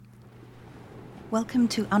Welcome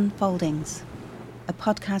to Unfoldings, a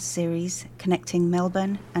podcast series connecting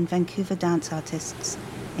Melbourne and Vancouver dance artists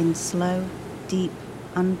in slow, deep,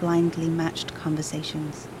 unblindly matched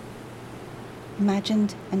conversations.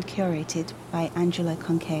 Imagined and curated by Angela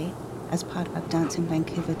Conquet as part of Dance in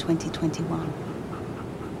Vancouver 2021.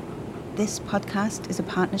 This podcast is a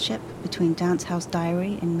partnership between Dance House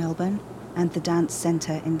Diary in Melbourne and the Dance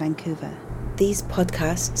Centre in Vancouver. These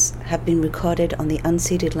podcasts have been recorded on the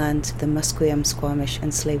unceded lands of the Musqueam, Squamish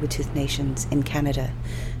and Tsleil-Waututh nations in Canada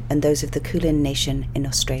and those of the Kulin Nation in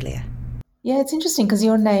Australia. Yeah, it's interesting because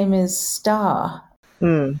your name is Starr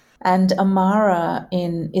and Amaara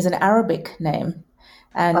is an Arabic name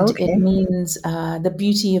and it means the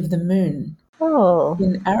beauty of the moon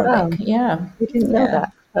in Arabic. Wow. Yeah. I didn't know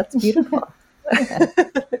that. That's beautiful.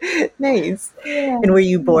 Nice. Yeah. And were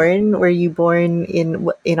you born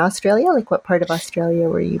in Australia? Like what part of Australia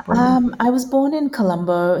were you born in? I was born in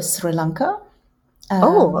Colombo, Sri Lanka.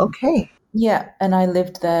 Okay. Yeah, and I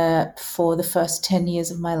lived there for the first 10 years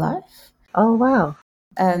of my life. Oh, wow.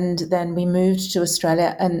 And then we moved to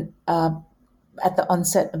Australia and at the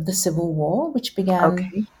onset of the Civil War, which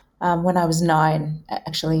began when I was 9,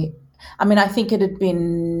 actually. I mean, I think it had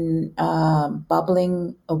been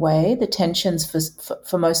bubbling away, the tensions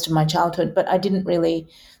for most of my childhood, but I didn't really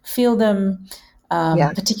feel them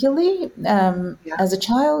particularly as a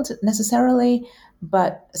child necessarily.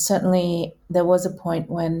 But certainly there was a point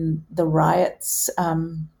when the riots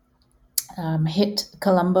hit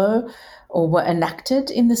Colombo or were enacted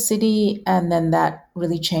in the city, and then that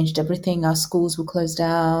really changed everything. Our schools were closed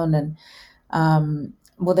down and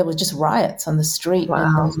there was just riots on the street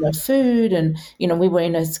and there was no food and, we were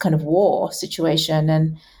in a kind of war situation.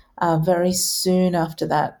 And very soon after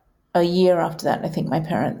that, a year after that, I think my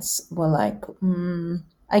parents were like,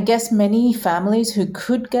 I guess many families who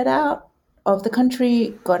could get out of the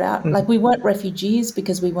country got out. Like we weren't refugees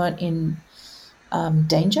because we weren't in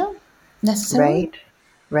danger necessarily.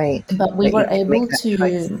 Right. But we were able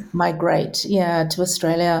to migrate, to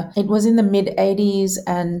Australia. It was in the mid-'80s,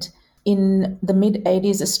 and in the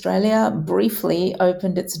mid-'80s, Australia briefly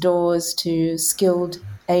opened its doors to skilled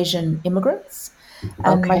Asian immigrants.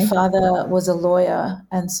 And my father was a lawyer.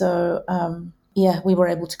 And so, we were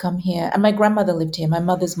able to come here. And my grandmother lived here. My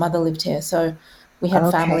mother's mother lived here. So we had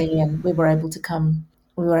family and we were able to come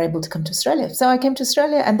to Australia. So I came to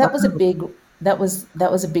Australia, and that was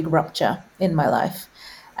a big rupture in my life.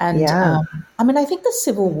 And I think the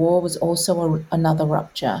Civil War was also another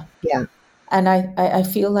rupture. Yeah. And I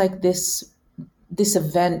feel like this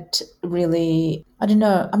event really, I don't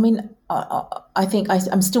know. I mean, I think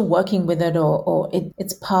I'm still working with it, or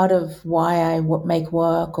it's part of why I make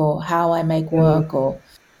work, or how I make work, or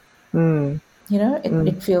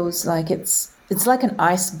it feels like it's like an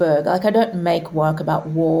iceberg. Like I don't make work about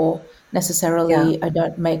war necessarily. Yeah. I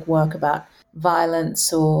don't make work about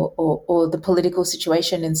violence or the political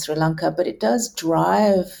situation in Sri Lanka, but it does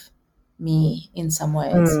drive me in some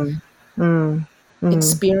ways.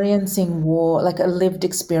 Experiencing war, like a lived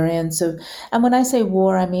experience of, and when I say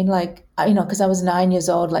war, I mean like, because I was 9 years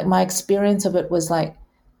old, like my experience of it was like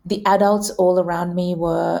the adults all around me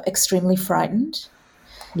were extremely frightened.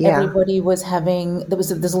 Yeah. Everybody was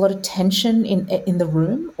there's a lot of tension in the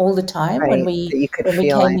room all the time when we came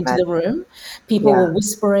into the room. People were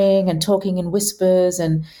whispering and talking in whispers,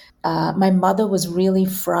 and my mother was really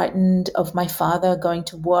frightened of my father going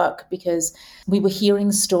to work because we were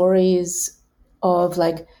hearing stories of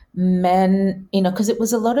like men, because it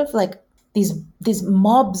was a lot of like these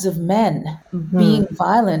mobs of men being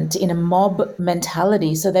violent in a mob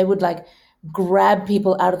mentality. So they would like grab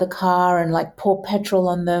people out of the car and like pour petrol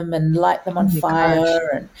on them and light them on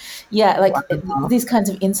fire. Gosh. And these kinds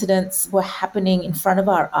of incidents were happening in front of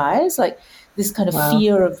our eyes, like this kind of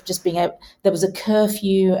fear of just being able, there was a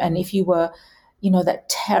curfew. And if you were,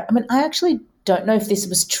 I actually don't know if this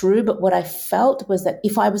was true, but what I felt was that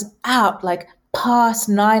if I was out like past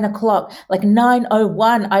 9 o'clock, like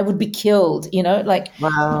 9:01, I would be killed,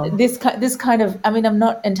 this kind of, I'm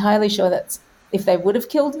not entirely sure that's if they would have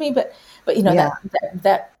killed me, but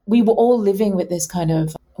that we were all living with this kind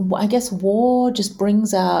of, I guess war just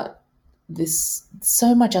brings out this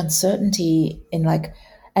so much uncertainty in like,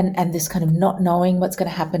 and this kind of not knowing what's going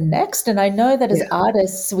to happen next. And I know that as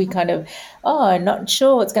artists, we kind of, I'm not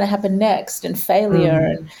sure what's going to happen next, and failure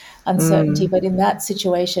and uncertainty. But in that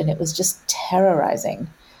situation, it was just terrorizing.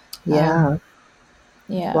 Yeah.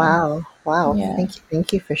 Wow. Yeah.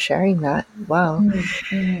 Thank you for sharing that. Wow.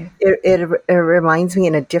 It reminds me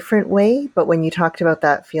in a different way, but when you talked about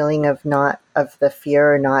that feeling of the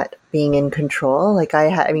fear or not being in control, like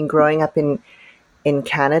growing up in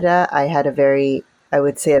Canada, I had a very I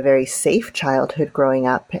would say, a very safe childhood growing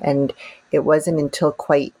up. And it wasn't until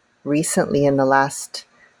quite recently, in the last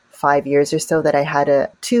 5 years or so, that I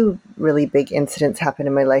had two really big incidents happen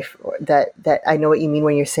in my life that I know what you mean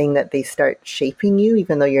when you're saying that they start shaping you,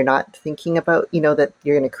 even though you're not thinking about, that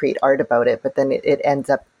you're going to create art about it, but then it ends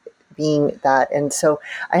up being that. And so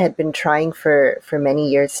I had been trying for many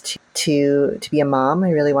years to be a mom.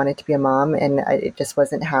 I really wanted to be a mom, and it just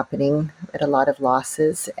wasn't happening. I had a lot of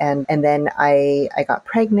losses, and then I got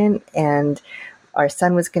pregnant, and our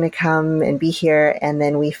son was going to come and be here, and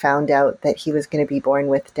then we found out that he was going to be born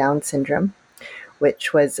with Down syndrome,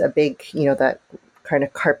 which was a big, that kind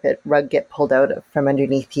of carpet rug get pulled out from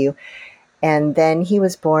underneath you. And then he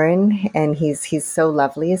was born, and he's so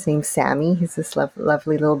lovely. His name's Sammy. He's this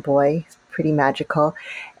lovely little boy. He's pretty magical.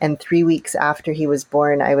 And 3 weeks after he was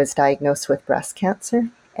born, I was diagnosed with breast cancer.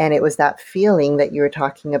 And it was that feeling that you were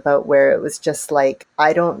talking about, where it was just like,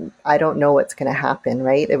 I don't know what's going to happen,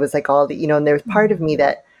 right? It was like all the, and there was part of me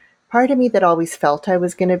that always felt I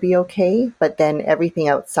was going to be okay. But then everything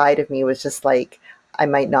outside of me was just like, I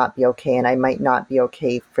might not be okay, and I might not be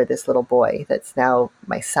okay for this little boy that's now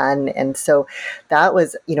my son. And so that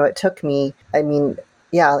was, it took me,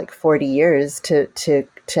 like 40 years to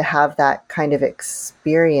have that kind of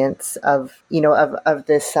experience of, of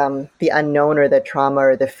this, the unknown, or the trauma,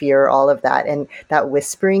 or the fear, all of that. And that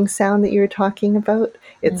whispering sound that you were talking about,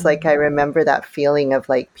 it's like, I remember that feeling of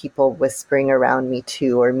like people whispering around me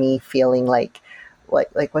too, or me feeling like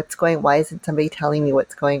what's going, why isn't somebody telling me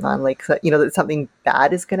what's going on? Like, so, that something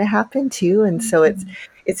bad is going to happen too. And so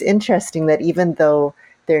it's interesting that even though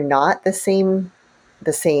they're not the same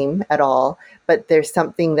at all, but there's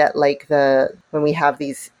something that, like, when we have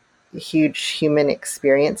these huge human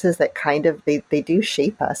experiences, that kind of, they do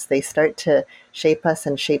shape us. They start to shape us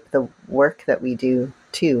and shape the work that we do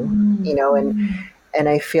too, and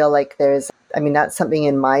I feel like that's something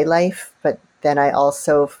in my life, but then I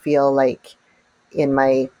also feel like in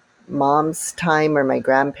my mom's time, or my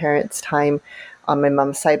grandparents' time, on my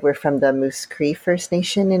mom's side, we're from the Moose Cree First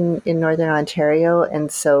Nation in Northern Ontario.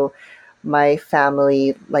 And so my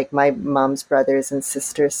family, like my mom's brothers and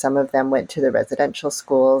sisters, some of them went to the residential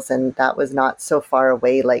schools, and that was not so far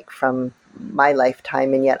away, like from my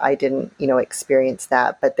lifetime. And yet I didn't, experience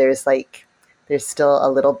that. But there's still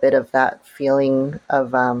a little bit of that feeling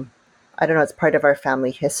of, I don't know, it's part of our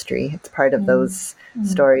family history. It's part of those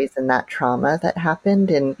stories and that trauma that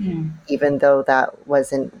happened. And even though that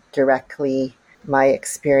wasn't directly my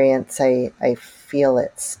experience, I feel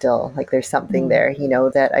it still. Like there's something there,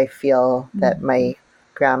 that I feel that my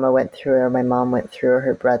grandma went through, or my mom went through, or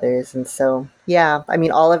her brothers. And so, yeah,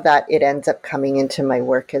 all of that, it ends up coming into my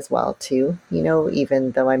work as well too,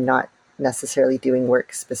 even though I'm not necessarily doing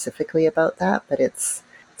work specifically about that. But it's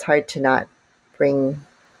hard to not bring...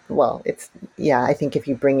 Well, I think if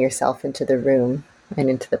you bring yourself into the room and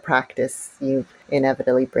into the practice, you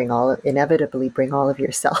inevitably bring all of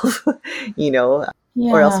yourself,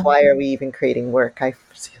 or else why are we even creating work? I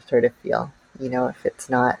sort of feel, if it's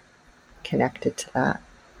not connected to that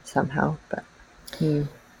somehow. But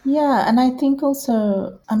yeah, and I think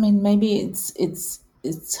also, maybe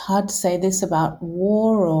it's hard to say this about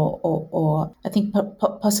war, or I think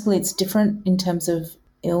possibly it's different in terms of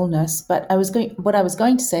illness. But what I was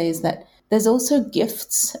going to say is that there's also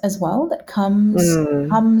gifts as well that comes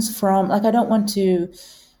from, like, I don't want to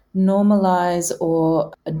normalize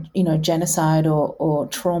or genocide or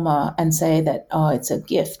trauma and say that, oh, it's a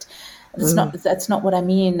gift. That's not what I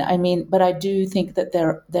mean. But I do think that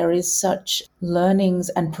there is such learnings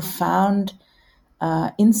and profound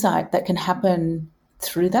insight that can happen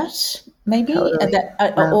through that, maybe. Totally. And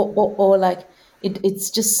that or like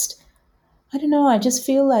it's just, I don't know, I just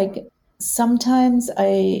feel like sometimes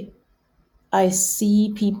I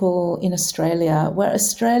see people in Australia, where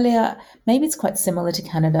Australia, maybe it's quite similar to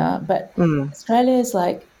Canada, but Australia is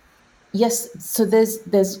like, yes, so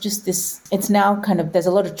there's just this, it's now kind of, there's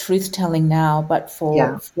a lot of truth telling now, but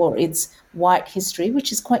for its white history,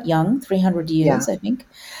 which is quite young, 300 years, I think.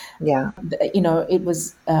 Yeah. It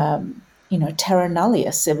was, terra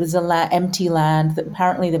nullius. It was empty land that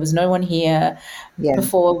apparently there was no one here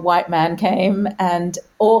before a white man came, and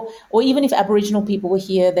or even if Aboriginal people were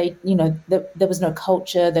here, they, there was no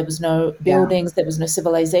culture, there was no buildings, there was no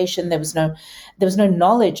civilization, there was no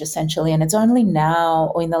knowledge essentially. And it's only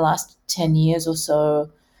now, or in the last 10 years or so,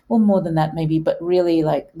 or more than that maybe, but really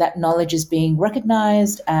like that knowledge is being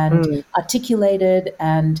recognized and articulated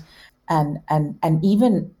and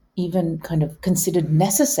even kind of considered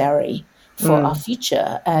necessary for our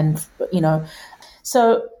future. And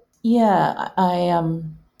so I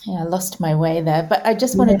lost my way there, but I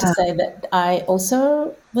just wanted to say that I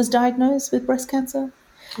also was diagnosed with breast cancer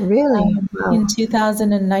Really? Wow. in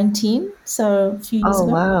 2019, so a few years Oh,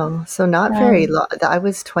 ago. wow. So not very Um, long. I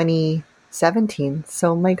was 2017.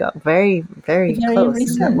 So my God, very, very Very close.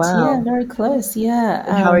 Isn't it? recent, yeah, Wow. very close, yeah.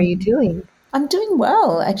 And how are you doing? I'm doing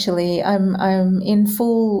well, actually. I'm in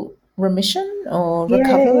full remission or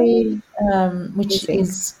recovery, Yay. which Amazing.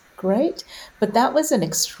 is great. But that was an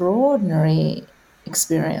extraordinary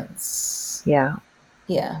experience. Yeah.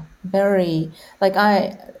 Yeah, very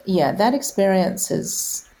yeah, that experience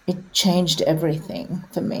is it changed everything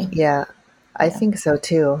for me. Yeah. I Yeah. think so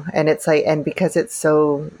too. And it's like, and because it's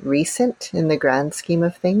so recent in the grand scheme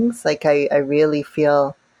of things, like I really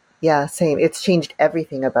feel, yeah, same. It's changed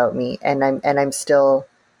everything about me. And I'm still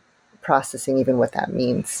processing even what that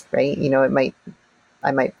means, right?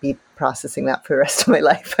 I might be processing that for the rest of my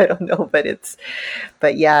life. I don't know, but yeah,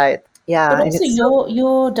 But yeah. And also it's so,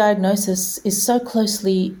 your diagnosis is so close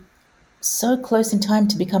in time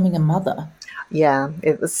to becoming a mother. yeah,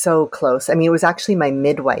 it was so close. I mean, it was actually my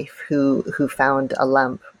midwife who found a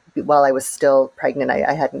lump while I was still pregnant.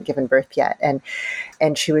 I hadn't given birth yet.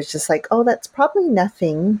 And she was just like, "Oh, that's probably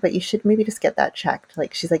nothing, but you should maybe just get that checked."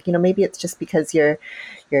 Like she's like, maybe it's just because you're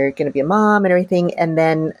going to be a mom and everything. And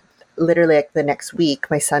then literally like the next week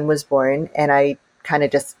my son was born, and I kind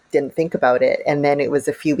of just didn't think about it. And then it was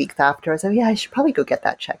a few weeks after I was like, yeah, I should probably go get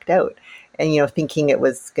that checked out. And thinking it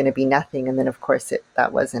was going to be nothing, and then of course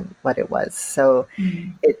that wasn't what it was. So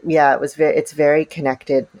Mm. it's very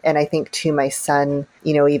connected. And I think to my son,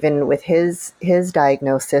 even with his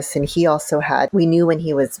diagnosis, and he also we knew when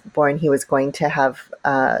he was born he was going to have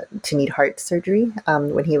to need heart surgery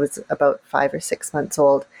when he was about 5 or 6 months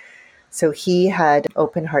old. So he had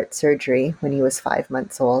open heart surgery when he was 5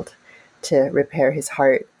 months old to repair his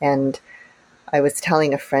heart. And I was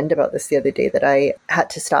telling a friend about this the other day, that I had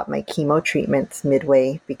to stop my chemo treatments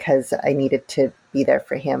midway because I needed to be there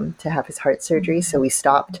for him to have his heart surgery. So we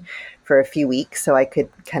stopped for a few weeks so I could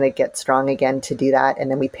kind of get strong again to do that. And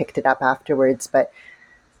then we picked it up afterwards. But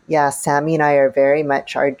yeah, Sammy and I are very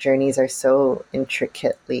much, our journeys are so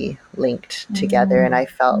intricately linked together. And Mm. I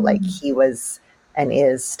felt like Mm. he was and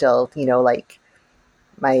is still, like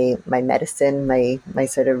my medicine, my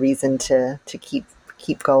sort of reason to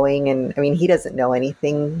keep going. And I mean, he doesn't know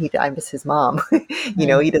anything. I'm just his mom.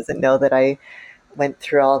 Mm. He doesn't know that I went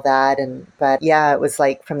through all that. But yeah, it was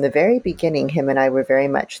like from the very beginning, him and I were very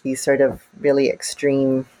much these sort of really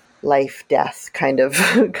extreme life death kind of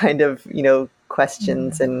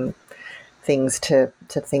questions Mm. and things to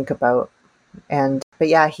think about. And but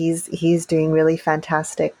yeah, he's doing really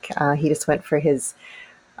fantastic. He just went for his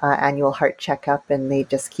annual heart checkup, and they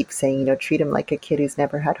just keep saying, treat him like a kid who's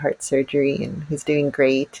never had heart surgery, and he's doing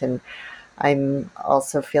great. And I'm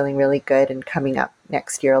also feeling really good. And coming up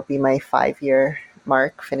next year will be my 5 year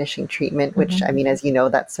mark finishing treatment, which, I Mhm. mean, as you know,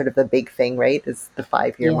 that's sort of the big thing, right? Is the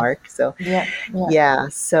 5 year Yeah, mark. So yeah, yeah. yeah,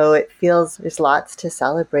 so it feels there's lots to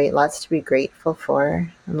celebrate, lots to be grateful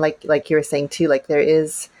for. And like you were saying too, like there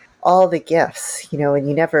is all the gifts, and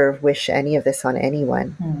you never wish any of this on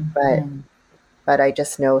anyone. Mm. But Mm. I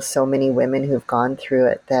just know so many women who've gone through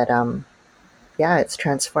it that yeah, it's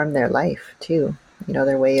transformed their life too.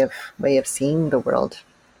 Their way of seeing the world.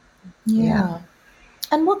 Yeah. Yeah.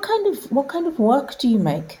 And what kind of work do you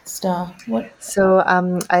make, Star? What? So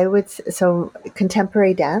so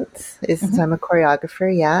contemporary dance is, so Mhm. I'm a choreographer,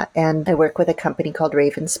 yeah, and I work with a company called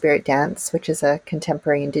Raven Spirit Dance, which is a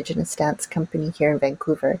contemporary Indigenous dance company here in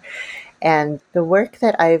Vancouver. And the work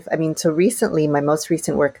that I mean, so recently, my most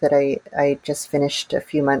recent work that I just finished a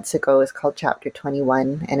few months ago is called Chapter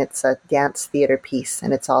 21, and it's a dance theater piece,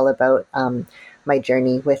 and it's all about my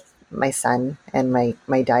journey with my son and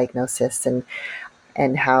my diagnosis,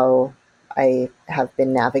 and how I have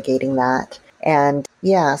been navigating that. And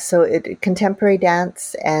yeah, so contemporary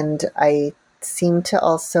dance, and I seem to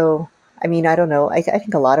also, I mean, I don't know, I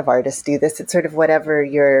think a lot of artists do this. It's sort of whatever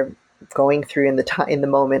you're going through in the time, in the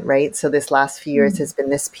moment, right? So this last few years Mm. has been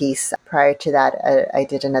this piece. Prior to that, I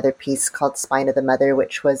did another piece called Spine of the Mother,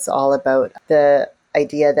 which was all about the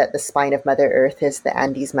idea that the spine of Mother Earth is the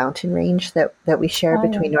Andes mountain range that we share Oh, yeah.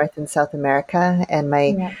 between North and South America. And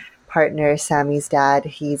my Yeah. partner, Sammy's dad,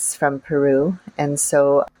 he's from Peru. And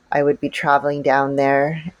so I would be traveling down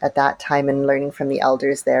there at that time and learning from the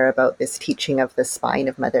elders there about this teaching of the spine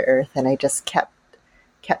of Mother Earth. And I just kept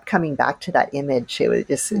coming back to that image. It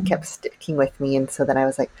Mm. kept sticking with me. And so then I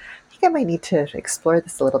was like, I think I might need to explore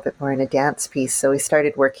this a little bit more in a dance piece. So we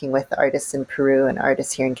started working with artists in Peru and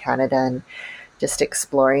artists here in Canada, and just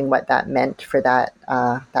exploring what that meant for that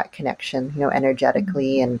connection,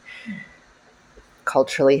 energetically Mm. and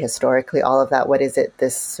culturally, historically, all of that. What is it?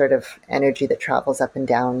 This sort of energy that travels up and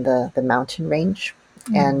down the mountain range.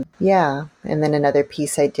 And yeah, and then another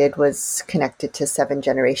piece I did was connected to 7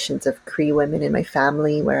 generations of Cree women in my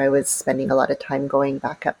family, where I was spending a lot of time going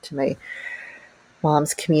back up to my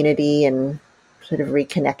mom's community and sort of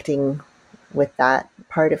reconnecting with that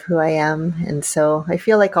part of who I am. And so I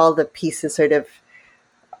feel like all the pieces sort of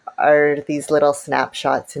are these little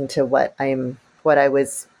snapshots into what I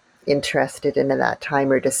was interested in at that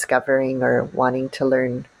time, or discovering or wanting to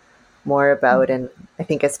learn more about. And I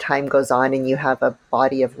think as time goes on and you have a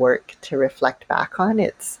body of work to reflect back on,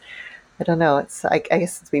 it's, I don't know, it's, I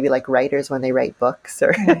guess it's maybe like writers when they write books, or,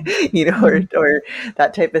 or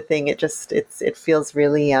that type of thing. It feels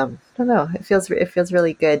really, I don't know, it feels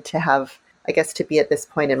really good to have, I guess, to be at this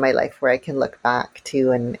point in my life where I can look back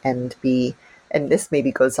to and be, and this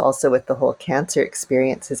maybe goes also with the whole cancer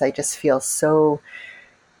experiences. I just feel so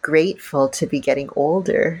grateful to be getting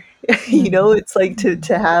older. It's like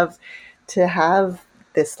to have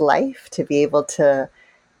this life, to be able to,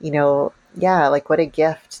 yeah, like what a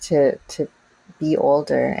gift to be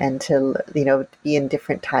older, and to, be in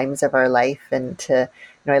different times of our life. And to,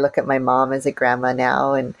 I look at my mom as a grandma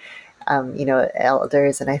now, and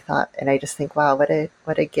elders, and I just think, wow, what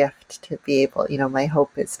a gift to be able, my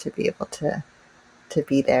hope is to be able to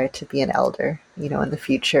be there, to be an elder, in the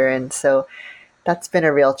future. And so that's been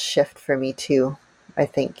a real shift for me too. I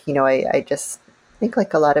think, I just think,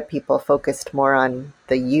 like a lot of people, focused more on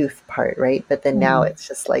the youth part, right? But then now it's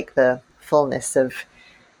just like the fullness of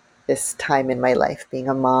this time in my life, being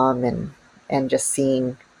a mom, and just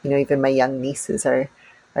seeing, even my young nieces are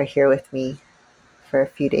here with me for a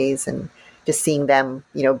few days, and just seeing them,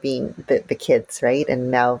 being the kids, right? And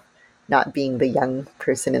now not being the young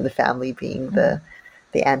person in the family, being the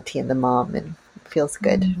auntie and the mom, and it feels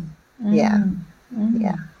good. Yeah.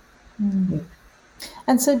 Yeah.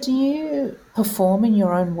 And so do you perform in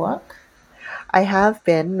your own work? I have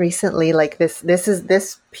been recently, like this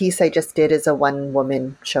piece I just did is a one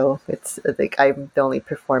woman show. It's like I'm the only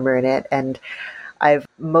performer in it, and I've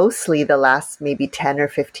mostly the last maybe 10 or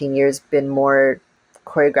 15 years been more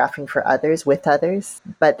choreographing for others, with others.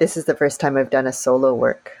 But this is the first time I've done a solo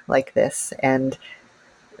work like this. And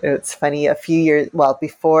it's funny, a few years, well,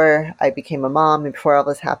 before I became a mom and before all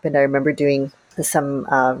this happened, I remember doing some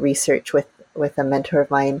research with a mentor of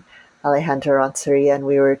mine, Alejandro Ronceria, and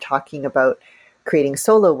we were talking about creating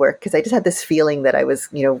solo work, because I just had this feeling that I was,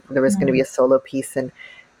 there was going to be a solo piece. And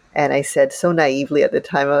I said so naively at the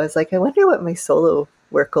time, I was like, I wonder what my solo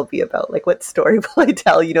work will be about. Like, what story will I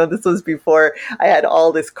tell? This was before I had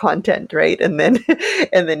all this content, right? And then,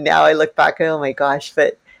 and then now I look back, oh my gosh,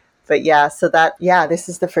 but yeah, so that, yeah, this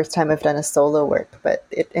is the first time I've done a solo work, but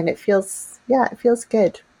it feels, yeah, it feels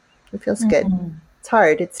good. It feels good. It's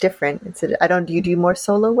hard. It's different. Do you do more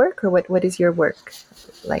solo work, or what is your work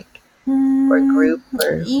like? Or group,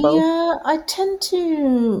 or both? Yeah, I tend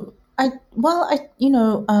to. I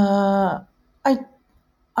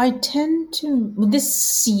I tend to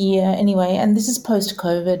this year anyway, and this is post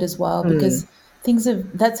COVID as well, because things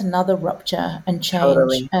have that's another rupture and change,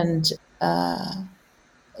 Totally. and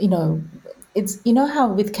you know it's how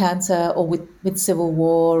with cancer, or with civil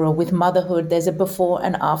war, or with motherhood, there's a before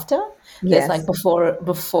and after. There's like Yes.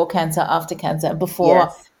 before cancer, before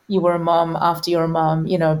Yes. you were a mom, after you're a mom,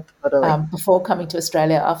 Totally. before coming to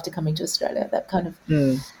Australia, after coming to Australia,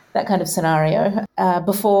 Mm. that kind of scenario.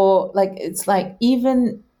 Before, like, it's like,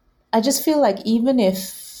 even I just feel like, even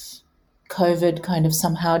if COVID kind of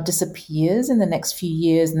somehow disappears in the next few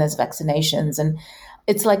years, and there's vaccinations, and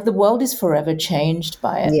it's like the world is forever changed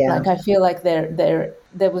by it. Yeah. Like, I feel like there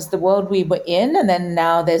was the world we were in, and then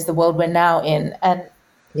now there's the world we're now in. And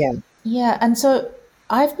Yeah. yeah, and so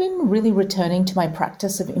I've been really returning to my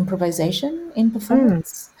practice of improvisation in Mm.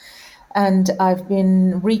 performance, and I've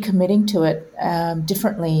been recommitting to it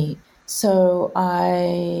differently. So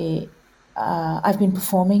I've been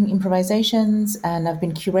performing improvisations, and I've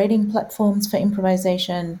been curating platforms for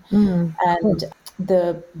improvisation. Mm. And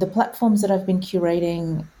the platforms that I've been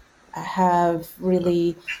curating have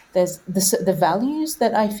really, there's the values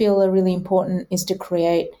that I feel are really important is to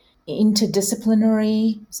create a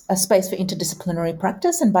space for interdisciplinary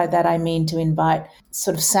practice. And by that I mean to invite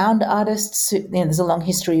sort of sound artists. There's a long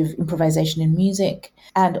history of improvisation in music,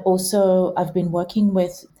 and also I've been working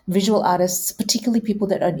with visual artists, particularly people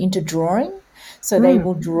that are into drawing. So they Mm.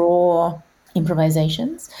 will draw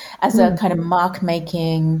improvisations as a kind of mark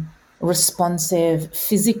making, responsive,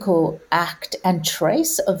 physical act and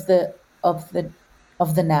trace of the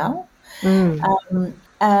now. Mm.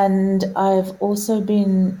 And I've also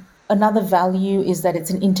been another value is that it's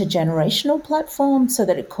an intergenerational platform, so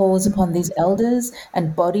that it calls upon these elders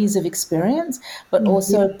and bodies of experience, but Yeah.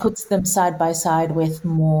 also puts them side by side with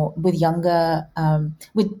younger,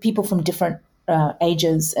 with people from different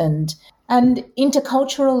ages, and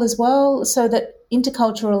intercultural as well. So that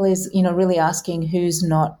intercultural is, really asking who's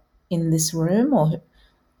not in this room, or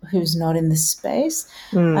who's not in this space,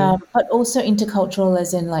 Mm. but also intercultural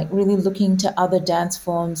as in like really looking to other dance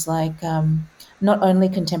forms, like not only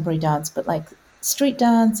contemporary dance, but like street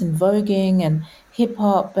dance and voguing and hip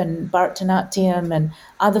hop and Bharatanatyam and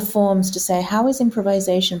other forms, to say, how is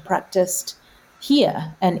improvisation practiced here,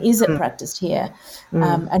 and is it Mm. practiced here,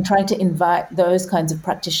 Mm. and trying to invite those kinds of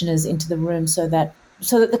practitioners into the room, so that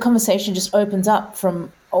the conversation just opens up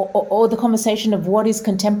from, or the conversation of what is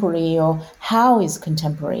contemporary or how is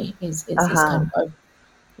contemporary is Uh-huh. kind of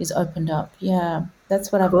is opened up. Yeah,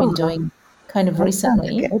 that's what I've been Cool. doing kind of That sounds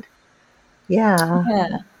recently. good. Yeah.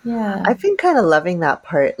 Yeah, yeah, I've been kind of loving that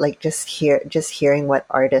part, like just hearing what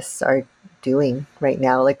artists are doing right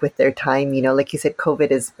now, like with their time, like you said, COVID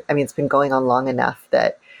is, I mean, it's been going on long enough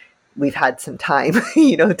that we've had some time,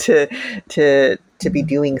 to be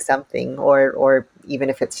doing something, or even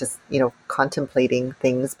if it's just, contemplating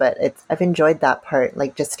things. But I've enjoyed that part,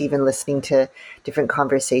 like just even listening to different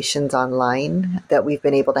conversations online that we've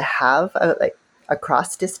been able to have, like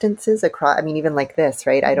across distances, across, I mean, even like this,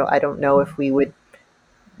 right? I don't know if we would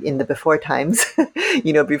in the before times,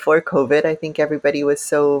 before COVID. I think everybody was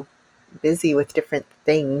so busy with different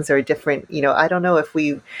things, or different, I don't know if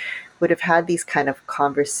we would have had these kind of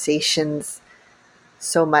conversations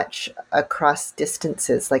so much across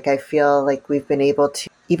distances. Like I feel like we've been able to,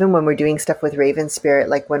 even when we're doing stuff with Raven Spirit,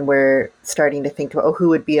 like when we're starting to think about, oh, who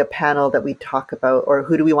would be a panel that we talk about, or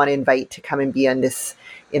who do we want to invite to come and be on this,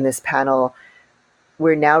 in this panel,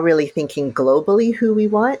 we're now really thinking globally who we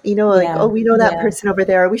want, like, oh, yeah, we know that yeah, person over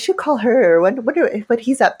there, we should call her, or what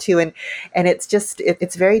he's up to. And it's just,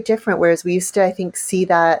 it's very different. Whereas we used to, I think, see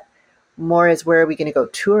that more as, where are we going to go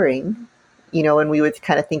touring, and we would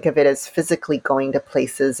kind of think of it as physically going to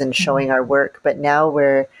places and showing our work. But now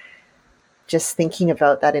we're just thinking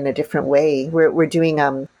about that in a different way. We're doing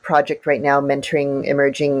a project right now, mentoring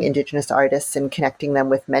emerging Indigenous artists and connecting them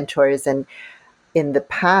with mentors. And in the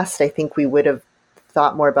past, I think we would have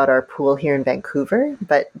thought more about our pool here in Vancouver,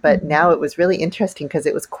 but now it was really interesting because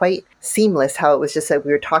it was quite seamless, how it was just like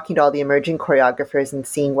we were talking to all the emerging choreographers and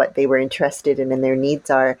seeing what they were interested in and their needs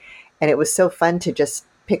are. And it was so fun to just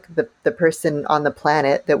pick the person on the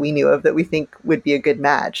planet that we knew of that we think would be a good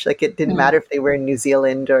match. Like it didn't matter if they were in New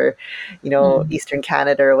Zealand or, Eastern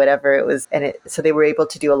Canada or whatever it was. And so they were able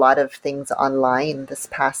to do a lot of things online this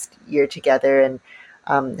past year together, and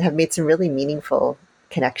have made some really meaningful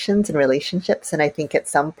connections and relationships. And I think at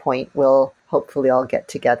some point we'll hopefully all get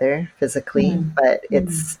together physically, but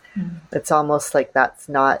it's almost like that's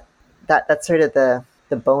not, that's sort of the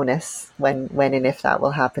bonus when and if that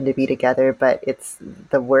will happen to be together. But it's,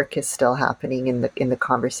 the work is still happening in the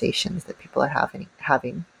conversations that people are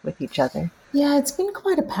having with each other. yeah. It's been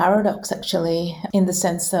quite a paradox, actually, in the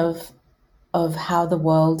sense of how the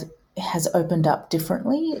world has opened up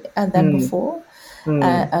differently than Mm, before,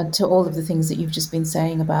 mm, to all of the things that you've just been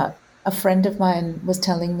saying about. A friend of mine was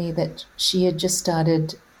telling me that she had just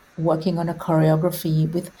started working on a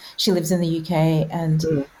choreography with, she lives in the UK, and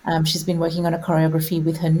mm. she's been working on a choreography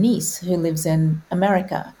with her niece who lives in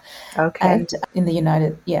America, Okay. and in the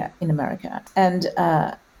United, yeah, in America. And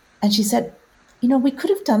she said, we could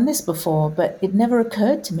have done this before, but it never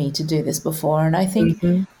occurred to me to do this before. And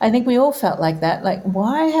Hmm. I think we all felt like that. Like,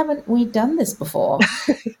 why haven't we done this before?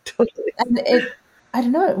 Totally. And I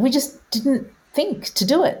don't know, we just didn't think to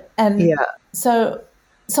do it. And Yeah. so,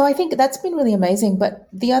 so I think that's been really amazing. But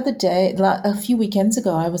the other day, like a few weekends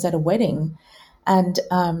ago, I was at a wedding, and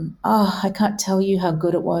I can't tell you how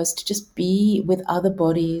good it was to just be with other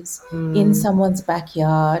bodies in Mm, someone's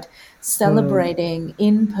backyard, mm, celebrating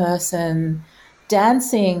in person,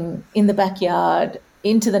 dancing in the backyard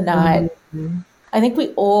into the night. mm. I think we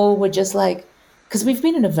all were just like, because we've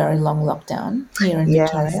been in a very long lockdown here in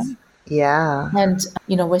Victoria, Yes. Yeah. and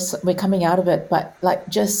we're coming out of it, but like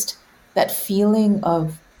just that feeling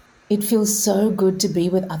of, it feels so good to be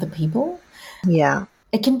with other people. Yeah.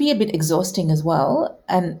 It can be a bit exhausting as well,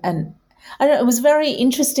 and I don't know, it was very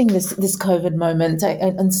interesting, this COVID moment.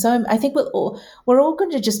 And so I think we're all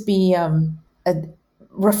going to just be uh,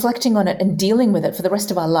 reflecting on it and dealing with it for the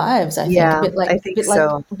rest of our lives. I think Yeah. I think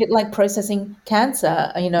so. a bit like processing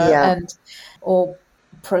cancer, Yeah. and or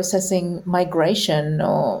processing migration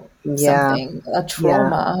or Yeah. something, a Yeah.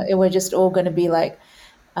 trauma. We're just all going to be like,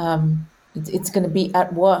 it's going to be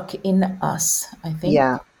at work in us, I think.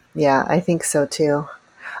 Yeah. Yeah. I think so too.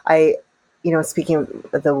 I, speaking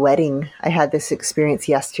of the wedding, I had this experience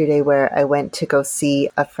yesterday where I went to go see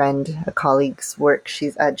a friend, a colleague's work.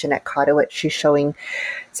 She's Jeanette Kodowitz. She's showing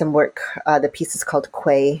some work. The piece is called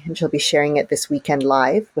Quay, and she'll be sharing it this weekend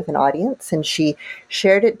live with an audience. And she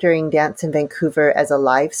shared it during Dance in Vancouver as a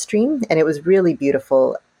live stream, and it was really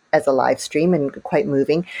beautiful as a live stream and quite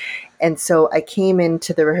moving. And so I came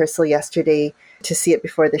into the rehearsal yesterday to see it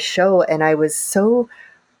before the show, and I was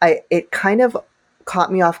it kind of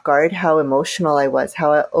caught me off guard how emotional I was,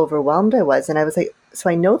 how overwhelmed I was. And I was like, so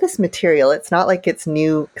I know this material. It's not like it's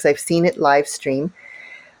new because I've seen it live stream,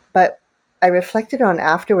 but I reflected on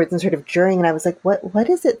afterwards and sort of during, and I was like, what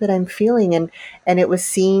is it that I'm feeling? And it was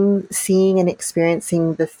seeing and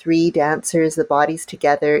experiencing the three dancers, the bodies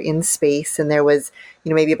together in space. And there was,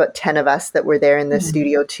 maybe about 10 of us that were there in the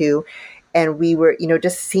studio too. And we were,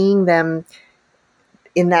 just seeing them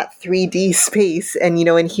in that 3D space and,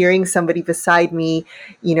 and hearing somebody beside me,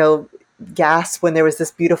 gasp when there was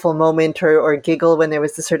this beautiful moment or giggle when there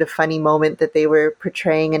was this sort of funny moment that they were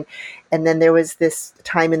portraying. And then there was this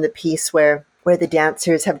time in the piece where the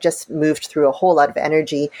dancers have just moved through a whole lot of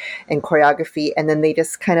energy and choreography. And then they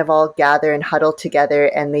just kind of all gather and huddle together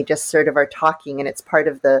and they just sort of are talking. And it's part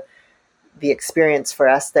of the experience for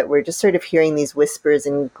us that we're just sort of hearing these whispers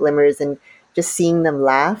and glimmers and just seeing them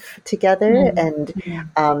laugh together and,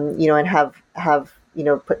 and have,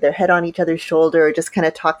 put their head on each other's shoulder or just kind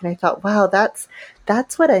of talk. And I thought, wow, that's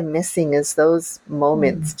what I'm missing is those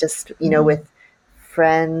moments, just, with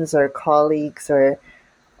friends or colleagues or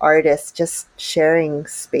artists, just sharing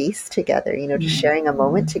space together, just sharing a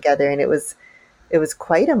moment together. And it was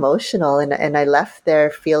quite emotional. And I left there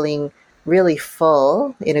feeling really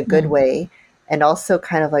full in a good way. And also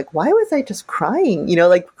kind of like, why was I just crying?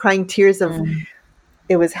 Like crying tears of,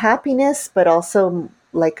 it was happiness, but also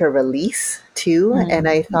like a release too. And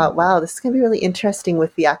I thought, wow, this is going to be really interesting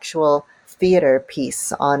with the actual theater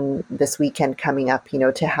piece on this weekend coming up,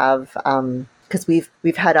 to have, because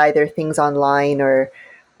we've had either things online or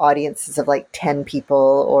audiences of like 10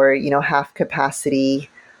 people or, half capacity,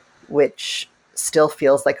 which still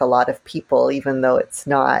feels like a lot of people, even though it's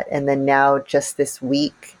not. And then now just this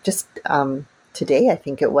week, today, I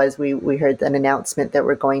think it was, we heard an announcement that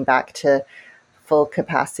we're going back to full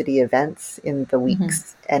capacity events in the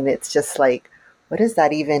weeks. And it's just like, what does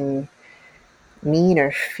that even mean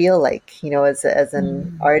or feel like, as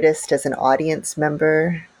an artist, as an audience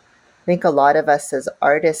member? I think a lot of us as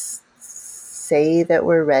artists say that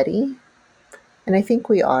we're ready. And I think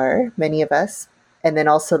we are, many of us. And then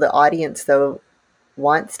also the audience, though,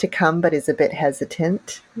 wants to come but is a bit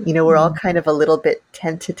hesitant. We're all kind of a little bit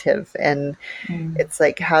tentative. And it's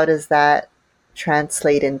like, how does that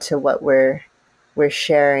translate into what we're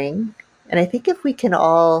sharing? And I think if we can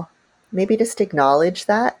all maybe just acknowledge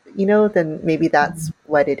that, then maybe that's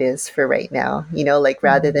what it is for right now, like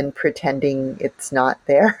rather than pretending it's not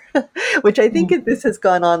there, which I think this has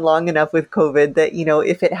gone on long enough with COVID that,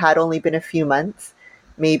 if it had only been a few months,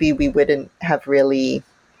 maybe we wouldn't have really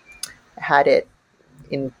had it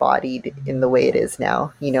embodied in the way it is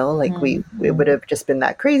now, like it would have just been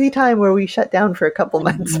that crazy time where we shut down for a couple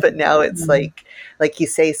months, but now it's like you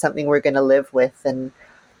say, something we're going to live with and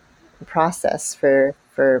process for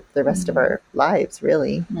the rest of our lives,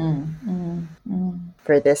 really,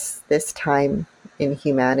 for this time in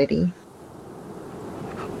humanity.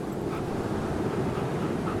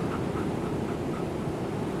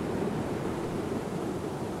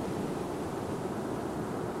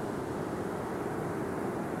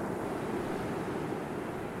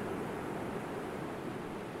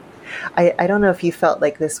 I don't know if you felt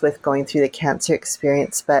like this with going through the cancer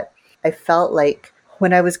experience, but I felt like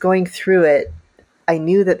when I was going through it, I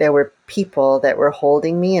knew that there were people that were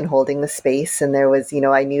holding me and holding the space. And there was,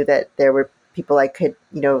 I knew that there were people I could,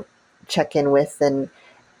 check in with and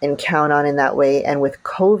count on in that way. And with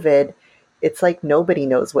COVID, it's like nobody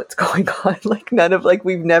knows what's going on. Like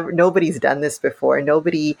nobody's done this before.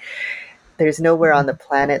 There's nowhere on the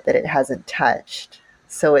planet that it hasn't touched.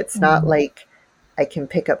 So it's not like I can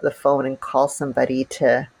pick up the phone and call somebody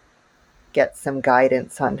to get some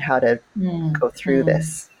guidance on how to go through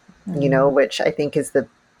this, which I think is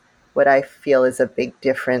what I feel is a big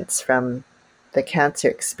difference from the cancer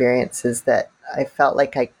experience, is that I felt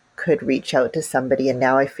like I could reach out to somebody, and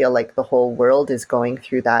now I feel like the whole world is going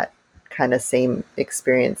through that kind of same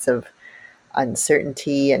experience of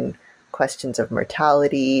uncertainty and questions of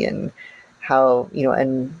mortality and how,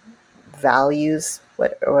 and values,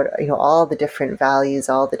 all the different values,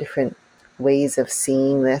 all the different ways of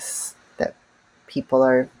seeing this that people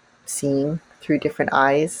are seeing through different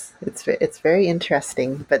eyes. It's very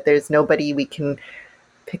interesting, but there's nobody we can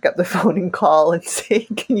pick up the phone and call and say,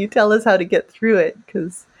 can you tell us how to get through it?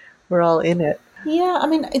 Because we're all in it. Yeah, I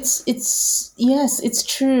mean, it's yes, it's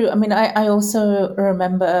true. I mean, I also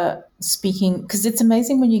remember speaking, because it's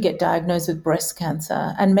amazing when you get diagnosed with breast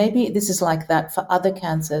cancer, and maybe this is like that for other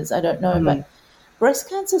cancers. I don't know, Mm. but breast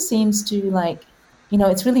cancer seems to like,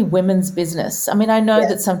 it's really women's business. I mean, I know Yes.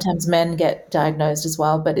 that sometimes men get diagnosed as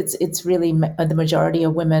well, but it's really the majority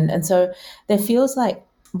of women. And so there feels like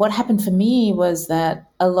what happened for me was that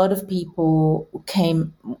a lot of people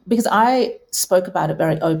came because I spoke about it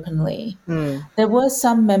very openly. Mm. There were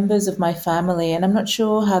some members of my family, and I'm not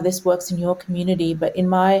sure how this works in your community, but in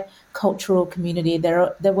my cultural community,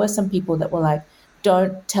 there were some people that were like,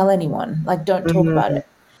 "Don't tell anyone, like, don't talk about Mm. it."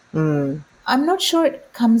 Mm. I'm not sure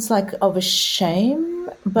it comes like of a shame,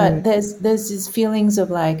 Mm. but there's these feelings of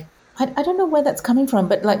like I don't know where that's coming from,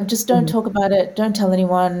 but like just don't Mm. talk about it, don't tell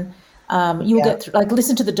anyone. You'll Yeah. get through, like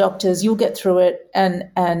listen to the doctors, you'll get through it,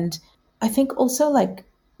 and I think also like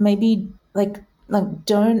maybe like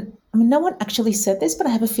don't. I mean, no one actually said this, but I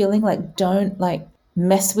have a feeling like don't like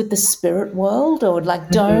mess with the spirit world or like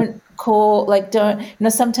Mm-hmm. don't call like don't.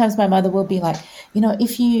 Sometimes my mother will be like,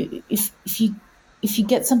 if you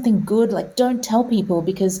get something good, like don't tell people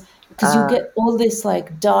because you'll Uh, get all this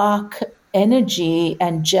like dark energy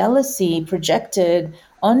and jealousy projected mm.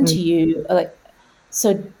 onto you. Like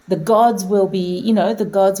so the gods will be Yeah, sort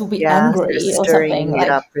of angry or something. stirring it Like,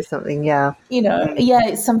 up or something. Yeah. Mm. yeah,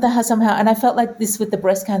 it's somehow. And I felt like this with the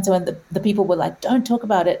breast cancer when the people were like, don't talk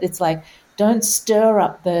about it. It's like, don't stir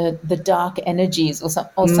up the dark energies or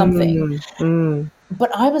something. Mm. Mm. But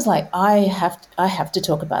I was like, I have to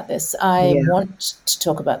talk about this. I Yeah. want to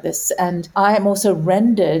talk about this. And I am also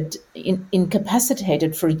rendered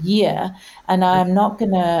incapacitated for a year. And I'm not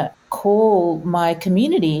going to call my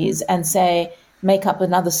communities and say, make up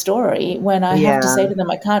another story when I have to Yeah. say to them,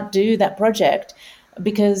 I can't do that project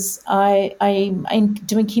because I'm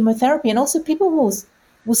doing chemotherapy. And also people will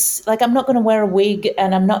like, I'm not going to wear a wig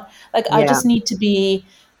and I'm not like, I Yeah. just need to be,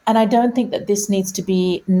 and I don't think that this needs to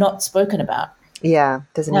be not spoken about. Yeah.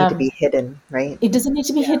 Doesn't need to Um, be hidden, right? it doesn't need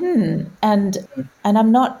to be Yeah. hidden, and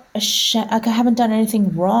I'm not ashamed. Like I haven't done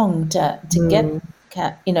anything wrong to Mm.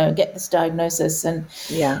 get this diagnosis. And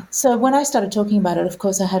Yeah. so when I started talking about it, of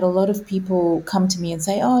course, I had a lot of people come to me and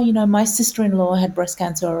say, "Oh, my sister-in-law had breast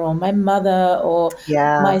cancer, or my mother, or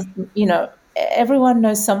Yeah. my, everyone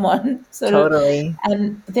knows someone." Sort of, Totally.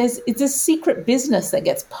 and it's a secret business that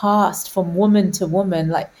gets passed from woman to woman,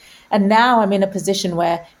 like. And now I'm in a position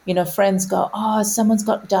where, friends go, "Oh, someone's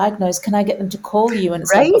got diagnosed. Can I get them to call you?" And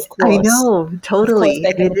it's like, Right? of I course. know. Of course Totally.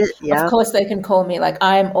 they And it can is. of Yeah. course they can call me. Like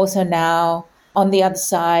I'm also now on the other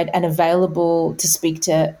side and available to speak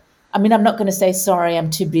to. I mean, I'm not going to say sorry, I'm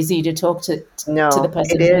too busy to talk to the No, it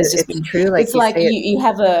person is. who's just It's been. true. Like It's you like say, you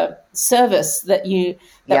have a service that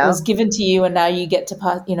yeah. was given to you, and now you get to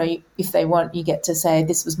pass. If they want, you get to say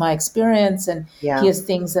this was my experience, and Yeah. here's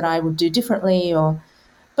things that I would do differently.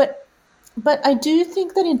 But but I do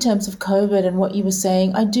think that in terms of COVID and what you were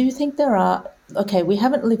saying, I do think there are. Okay, we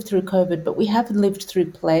haven't lived through COVID, but we have lived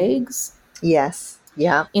through plagues Yes.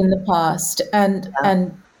 Yeah. in the past and Yeah.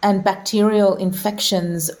 and bacterial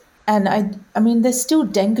infections. And I mean, there's still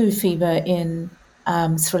dengue fever in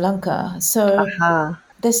Sri Lanka. So Uh-huh.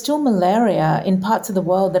 there's still malaria in parts of the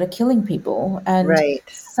world that are killing people, and Right.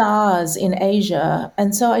 SARS in Asia.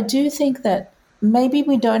 And so I do think that maybe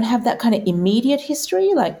we don't have that kind of immediate history.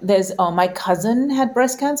 Like there's, oh, my cousin had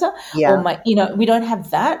breast cancer, or Yeah. we don't have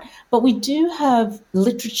that, but we do have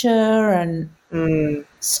literature and Mm.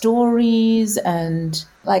 stories, and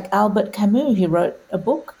like Albert Camus, he wrote a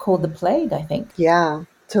book called The Plague, I think. Yeah.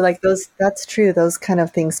 So like those, that's true. Those kind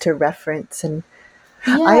of things to reference. And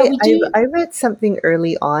Yeah, I, we I, do. I read something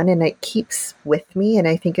early on and it keeps with me. And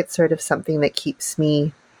I think it's sort of something that keeps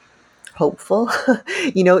me hopeful.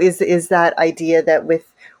 Is that idea that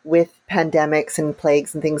with pandemics and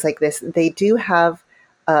plagues and things like this, they do have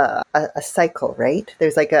a cycle, right?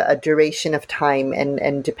 There's like a duration of time,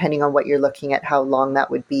 and depending on what you're looking at, how long that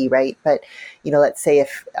would be, right? But let's say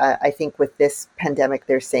if I think with this pandemic,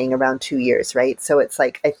 they're saying around 2 years, right? So it's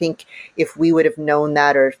like I think if we would have known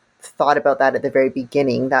that or thought about that at the very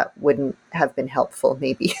beginning, that wouldn't have been helpful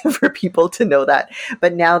maybe for people to know that.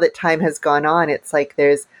 But now that time has gone on, it's like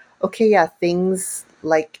there's okay, yeah, things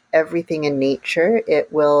like everything in nature,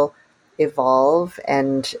 it will evolve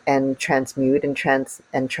and transmute and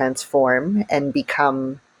transform and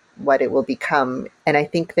become what it will become. And I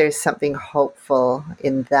think there's something hopeful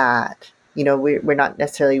in that. We're not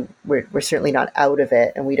necessarily we're certainly not out of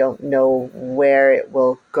it, and we don't know where it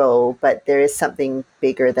will go, but there is something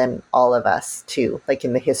bigger than all of us too, like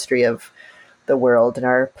in the history of the world and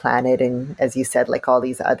our planet, and as you said, like all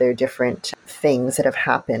these other different things that have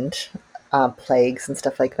happened, plagues and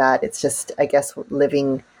stuff like that. It's just, I guess,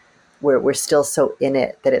 living, we're still so in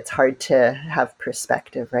it that it's hard to have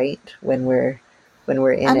perspective, right? When we're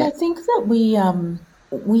in And I it. think that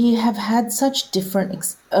we have had such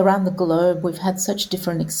different around the globe. We've had such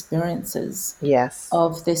different experiences Yes.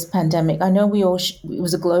 of this pandemic. I know we all it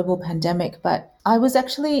was a global pandemic, but I was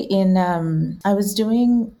actually in I was doing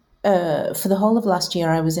for the whole of last year.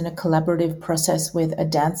 I was in a collaborative process with a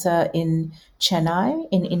dancer in Chennai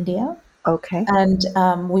in India, Okay. and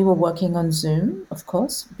we were working on Zoom, of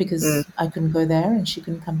course, Mm, because I couldn't go there and she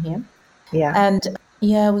couldn't come here. yeah. And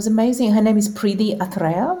yeah, it was amazing. Her name is Preeti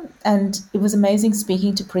Atreya, and it was amazing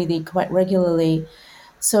speaking to Preeti quite regularly.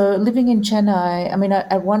 So living in Chennai, I mean,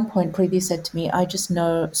 at one point, Preeti said to me, "I just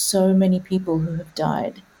know so many people who have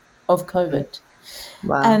died of Mm, COVID."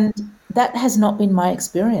 wow. And that has not been my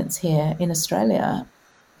experience here in Australia.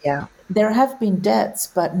 Yeah. There have been deaths,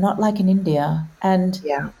 but not like in India. And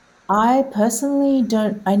Yeah. I personally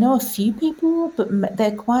don't. I know a few people, but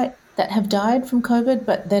they're quite that have died from COVID,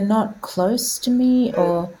 but they're not close to me. Mm,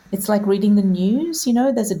 Or it's like reading the news.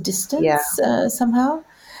 There's a yeah. distance somehow.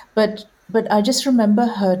 But I just remember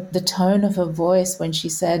the tone of her voice when she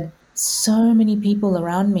said, "So many people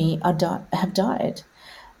around me have died,"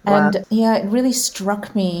 Wow. and yeah, it really struck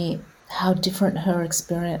me how different our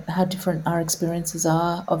experiences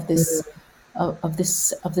are of this Mm,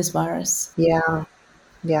 of this virus. yeah.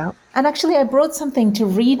 Yeah. And actually, I brought something to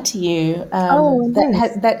read to you Oh,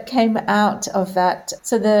 nice. that came out of that.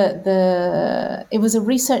 So it was a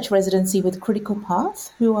research residency with Critical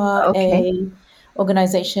Path, who are Okay. a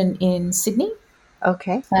organization in Sydney.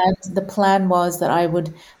 Okay. And the plan was that I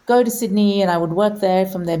would go to Sydney and I would work there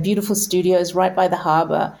from their beautiful studios right by the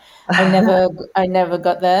harbour. I never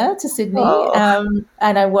got there to Sydney, Oh.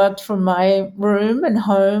 and I worked from my room and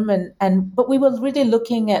home, but we were really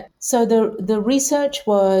looking at. So the research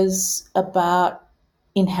was about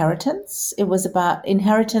inheritance. It was about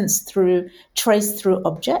inheritance traced through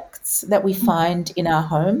objects that we find in our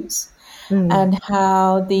homes, Mm, and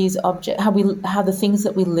how these objects, how the things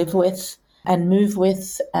that we live with and move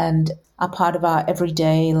with and are part of our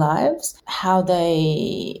everyday lives, how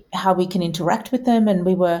we can interact with them. And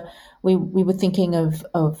we were thinking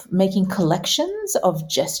of making collections of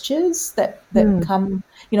gestures that mm, come,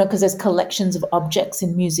 because there's collections of objects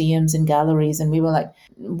in museums and galleries, and we were like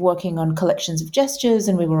working on collections of gestures,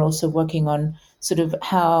 and we were also working on sort of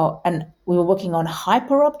and we were working on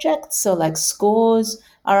hyper objects, so like scores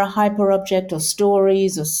are a hyper object, or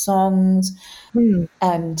stories or songs, mm,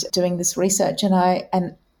 and doing this research.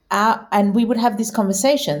 And we would have these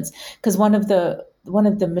conversations, because one of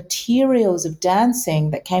the materials of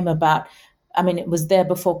dancing that came about, I mean, it was there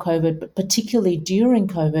before COVID, but particularly during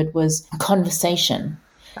COVID, was conversation,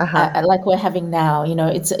 uh-huh, like we're having now.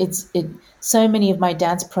 So many of my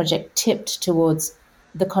dance project tipped towards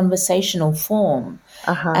the conversational form.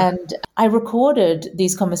 uh-huh, And I recorded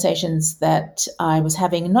these conversations that I was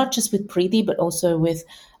having, not just with Preeti, but also with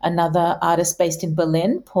another artist based in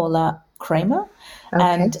Berlin, Paula Kramer, okay.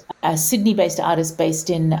 and a Sydney-based artist based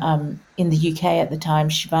in the UK at the time,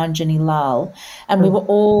 Shivanjani Lal. And we Mm, were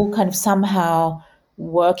all kind of somehow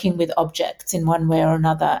working with objects in one way or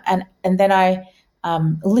another. And then I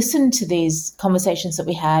listened to these conversations that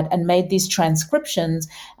we had and made these transcriptions.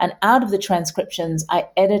 And out of the transcriptions, I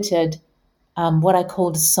edited what I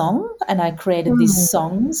called a song, and I created these mm.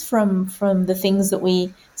 songs from the things that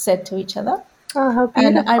we said to each other. Oh, how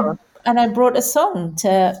And I beautiful. and I brought a song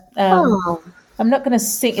to. Oh, I'm not going to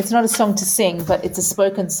sing. It's not a song to sing, but it's a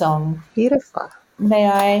spoken song. beautiful. May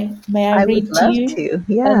I I would read to love you to. a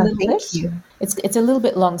Yeah, little thank bit? you. It's a little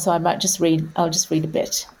bit long, so I might just read. I'll just read a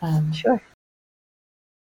bit. Sure.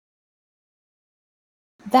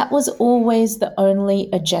 That was always the only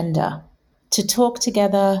agenda: to talk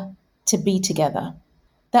together, to be together.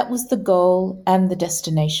 That was the goal and the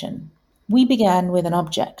destination. We began with an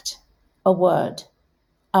object, a word,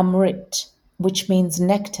 Amrit, which means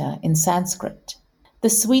nectar in Sanskrit. The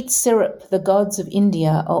sweet syrup the gods of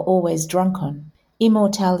India are always drunk on.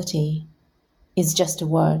 Immortality is just a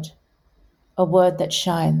word that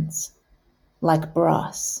shines like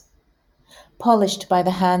brass, polished by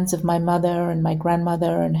the hands of my mother and my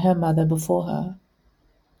grandmother and her mother before her.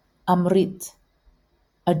 Amrit,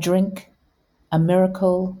 a drink, a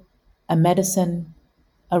miracle, a medicine,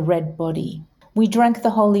 a red body. We drank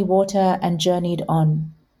the holy water and journeyed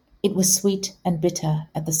on. It was sweet and bitter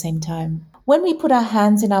at the same time. When we put our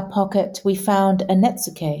hands in our pocket, we found a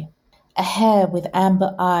netsuke, a hare with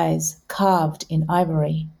amber eyes carved in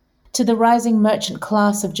ivory. To the rising merchant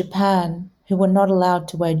class of Japan, who were not allowed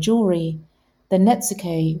to wear jewelry, The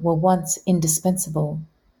netsuke were once indispensable.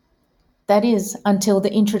 That is, until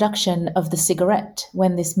the introduction of the cigarette,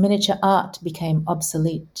 when this miniature art became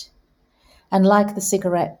obsolete. And like the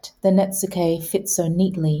cigarette, the netsuke fits so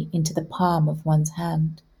neatly into the palm of one's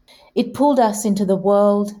hand. It pulled us into the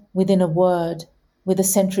world within a word with a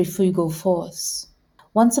centrifugal force.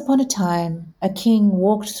 Once upon a time, a king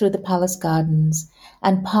walked through the palace gardens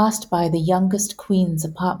and passed by the youngest queen's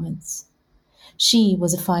apartments. She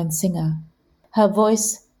was a fine singer. Her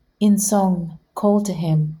voice in song called to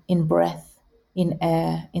him in breath, in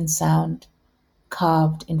air, in sound,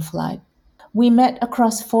 carved in flight. We met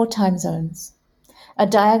across 4 time zones, a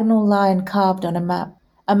diagonal line carved on a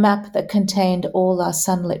map that contained all our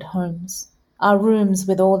sunlit homes, our rooms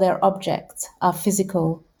with all their objects, our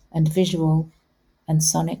physical and visual and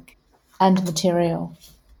sonic and material,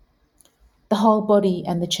 the whole body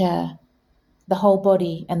and the chair, the whole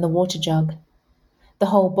body and the water jug, the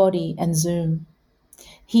whole body and Zoom.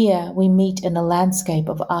 Here we meet in a landscape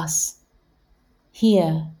of us.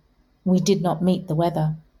 Here we did not meet the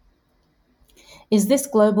weather. Is this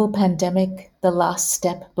global pandemic the last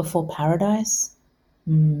step before paradise?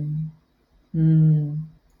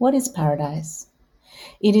 What is paradise?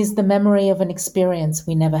 It is the memory of an experience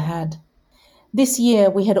we never had. This year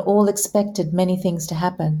we had all expected many things to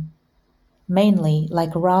happen, mainly,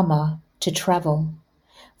 like Rama, to travel,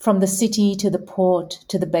 from the city to the port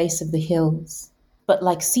to the base of the hills. But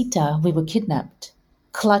like Sita, we were kidnapped,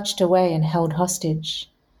 clutched away and held hostage,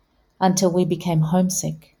 until we became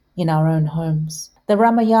homesick in our own homes. The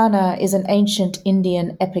Ramayana is an ancient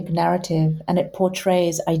Indian epic narrative, and it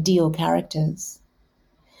portrays ideal characters.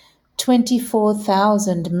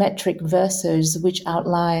 24,000 metric verses which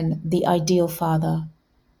outline the ideal father,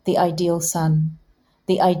 the ideal son,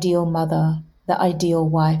 the ideal mother, the ideal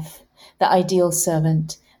wife, the ideal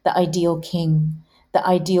servant, the ideal king, the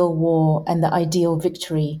ideal war, and the ideal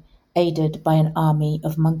victory, aided by an army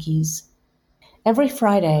of monkeys. Every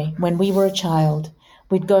Friday, when we were a child,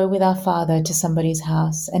 we'd go with our father to somebody's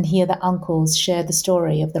house and hear the uncles share the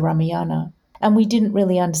story of the Ramayana. And we didn't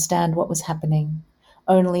really understand what was happening,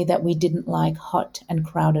 only that we didn't like hot and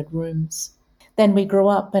crowded rooms. Then we grew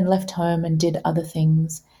up and left home and did other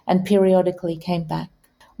things, and periodically came back.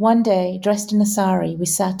 One day, dressed in a sari, we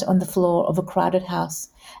sat on the floor of a crowded house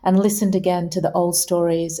and listened again to the old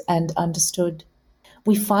stories and understood.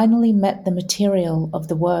 We finally met the material of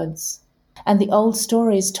the words, and the old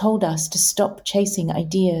stories told us to stop chasing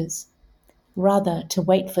ideas, rather to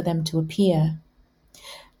wait for them to appear,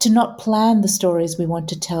 to not plan the stories we want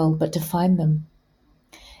to tell, but to find them.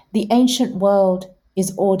 The ancient world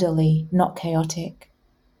is orderly, not chaotic,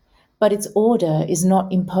 but its order is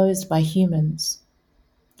not imposed by humans.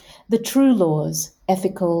 The true laws,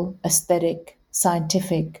 ethical, aesthetic,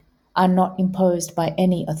 scientific, are not imposed by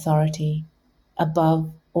any authority,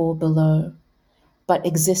 above or below, but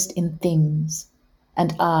exist in things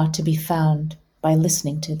and are to be found by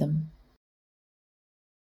listening to them.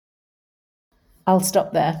 I'll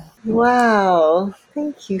stop there. Wow.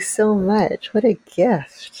 Thank you so much. What a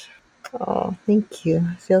gift. Oh, thank you.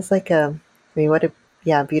 Feels like what a,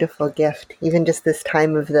 beautiful gift. Even just this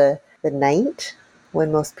time of the night when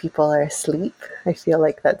most people are asleep. I feel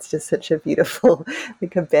like that's just such a beautiful,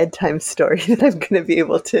 like a bedtime story that I'm going to be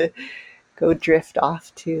able to go drift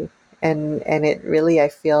off to. And it really, I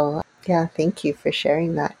feel, thank you for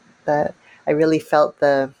sharing that. I really felt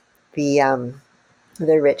the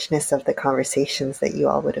richness of the conversations that you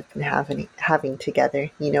all would have been having together,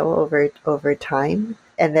 over time.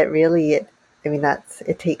 And that really,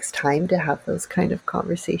 it takes time to have those kind of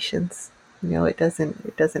conversations. It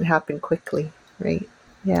doesn't happen quickly, right?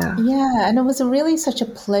 Yeah. Yeah, and it was really such a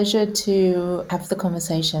pleasure to have the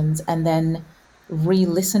conversations and then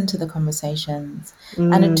re-listen to the conversations.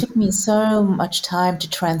 And it took me so much time to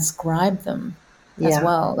transcribe them as Yeah.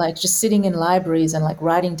 well, like just sitting in libraries and like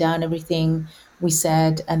writing down everything we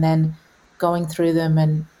said and then going through them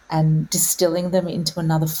and distilling them into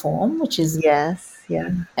another form, which is Yes.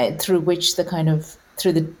 Yeah. through which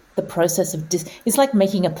through the process of it's like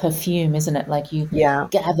making a perfume, isn't it? Like you Yeah.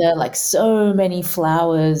 gather like so many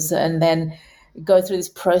flowers and then go through this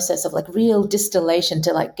process of like real distillation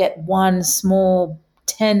to like get one small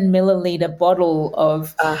 10 milliliter bottle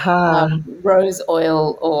of rose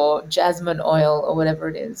oil or jasmine oil or whatever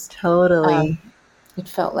it is. Totally. It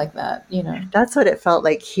felt like that, That's what it felt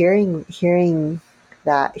like, hearing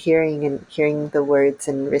that, hearing the words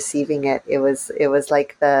and receiving it. It was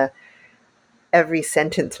like every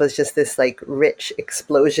sentence was just this like rich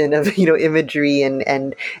explosion of imagery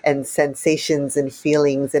and sensations and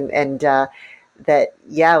feelings and that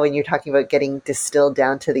when you're talking about getting distilled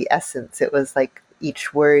down to the essence, it was like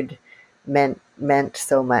each word meant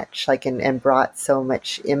so much, like, and brought so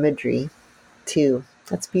much imagery too.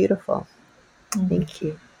 That's beautiful. Thank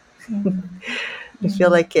you. I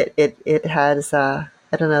feel like it has, I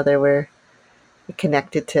don't know, there were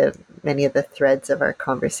connected to many of the threads of our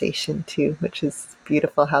conversation too, which is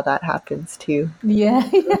beautiful how that happens too. Yeah,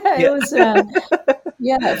 it was.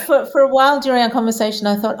 Yeah, for a while during our conversation,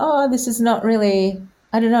 I thought, oh, this is not really.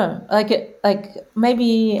 I don't know, like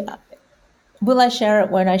maybe will I share it?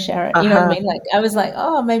 Won't I share it? You know what I Uh-huh. mean? Like I was like,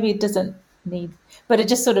 oh, maybe it doesn't need, but it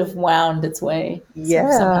just sort of wound its way, sort of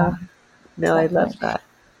Yeah. somehow to No, I that love point. that.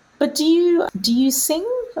 But do you sing?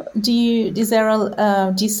 Do you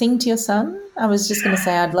sing to your son? I was just going to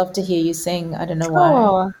say I'd love to hear you sing. I don't know why.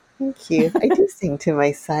 Oh, thank you. I do sing to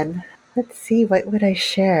my son. Let's see, what would I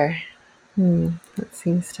share? What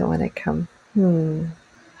seems to want to come?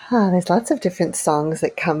 There's lots of different songs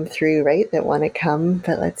that come through, right? That want to come,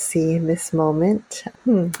 but let's see in this moment.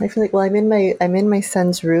 I feel like, well, I'm in my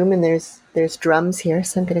son's room, and there's drums here,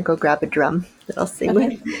 so I'm gonna go grab a drum that I'll sing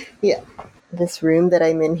with. Okay. Yeah, this room that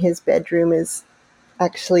I'm in, his bedroom, is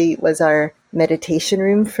actually was our meditation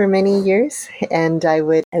room for many years, and I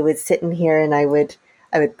would sit in here, and I would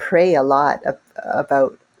pray a lot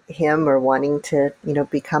about him, or wanting to,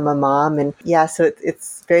 become a mom. And yeah, so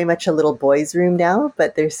it's very much a little boy's room now,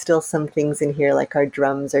 but there's still some things in here, like our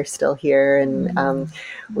drums are still here, and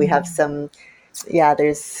we have some, yeah,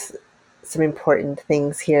 there's some important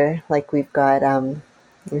things here, like we've got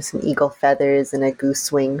there's some eagle feathers and a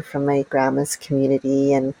goose wing from my grandma's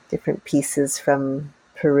community, and different pieces from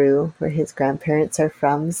Peru, where his grandparents are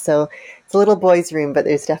from. So it's a little boy's room, but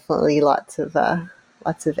there's definitely lots of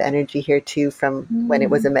energy here too, from when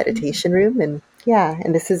it was a meditation room. And yeah,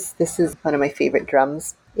 and this is one of my favorite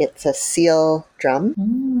drums. It's a seal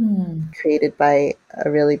drum created by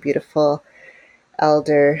a really beautiful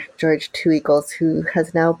elder, George Two Eagles, who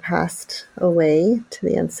has now passed away to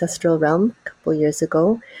the ancestral realm a couple years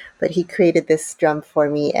ago. But he created this drum for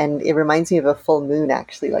me, and it reminds me of a full moon.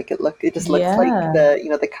 Actually, like it just looks like Yeah,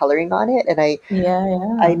 the coloring on it. And yeah,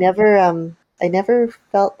 I yeah. never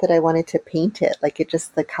felt that I wanted to paint it. Like, it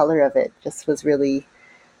just, the color of it just was really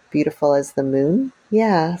beautiful as the moon.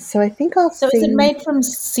 Yeah, so I think I'll So is it sing. made from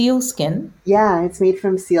seal skin? Yeah, it's made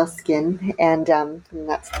from seal skin, and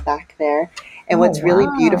that's the back there. And Oh, what's really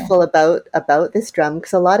wow. beautiful about this drum,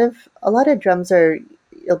 because a lot of drums are,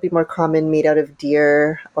 it'll be more common made out of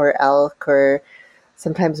deer or elk, or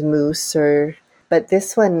sometimes moose, or, but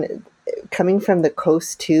this one, coming from the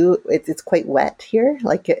coast too, it's quite wet here,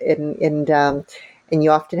 like, and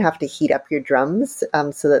you often have to heat up your drums,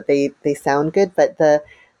 so that they sound good. But the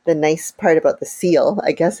nice part about the seal,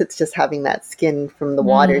 I guess it's just having that skin from the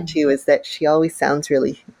water Mm. too, is that she always sounds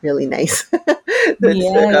really, really nice. That's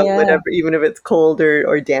Yeah, yeah. whatever, even if it's cold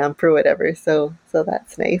or damp or whatever. So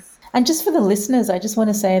that's nice. And just for the listeners, I just want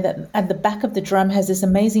to say that at the back of the drum has this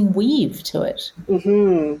amazing weave to it.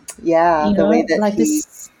 Yeah, You the way know, that like he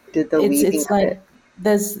this, did the weaving it's of like it.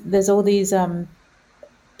 there's all these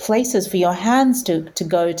places for your hands to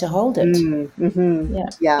go to hold it. Yeah.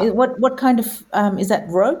 Yeah. What kind of is that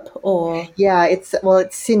rope or? Yeah, it's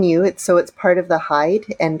sinew. It's part of the hide,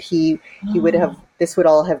 and he would have, Oh, this would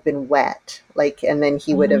all have been wet, like, and then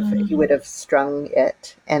he would have strung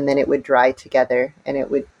it, and then it would dry together, and it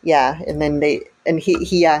would, yeah, and then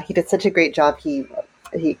he did such a great job. He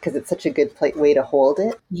because it's such a good way to hold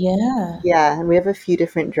it. yeah. Yeah, and we have a few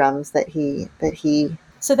different drums that he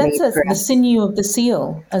So that's made for the us. sinew of the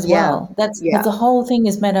seal as Yeah, well. That's because yeah. the whole thing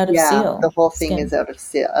is made out of Yeah, the seal whole thing is skin. out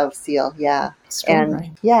of seal, yeah. And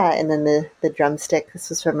Extraordinary. yeah, and then the drumstick, this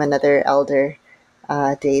was from another elder,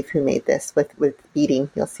 Dave, who made this with beading.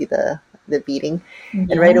 You'll see the beading.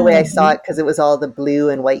 And right away Yeah, I saw it because it was all the blue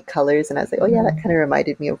and white colors, and I was like, oh yeah, that kind of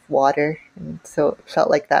reminded me of water. And so it felt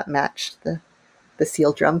like that matched the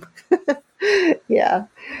seal drum. Yeah.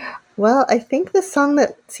 Well, I think the song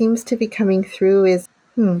that seems to be coming through is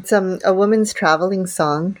some a woman's traveling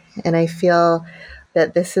song, and I feel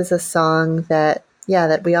that this is a song that, yeah,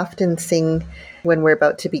 that we often sing when we're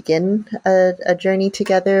about to begin a journey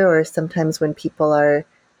together, or sometimes when people are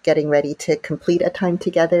getting ready to complete a time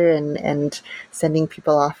together, and sending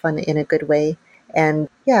people off in a good way. And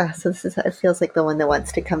yeah, so this is, it feels like the one that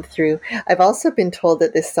wants to come through. I've also been told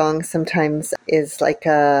that this song sometimes is like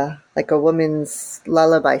a woman's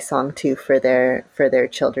lullaby song too, for their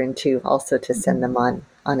children too, also to send them on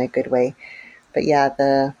a good way. But yeah,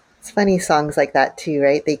 it's funny, songs like that too,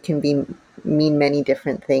 right? They can mean many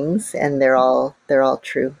different things, and they're all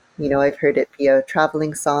true. I've heard it be a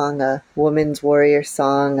traveling song, a woman's warrior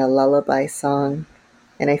song, a lullaby song,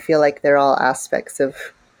 and I feel like they're all aspects of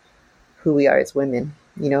who we are as women.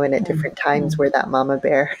 and at different times we're that mama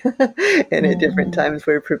bear, and at different times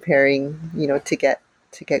we're preparing, to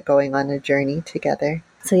get going on a journey together.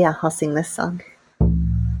 So yeah, I'll sing this song.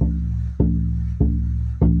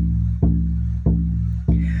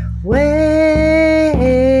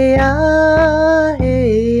 Way ah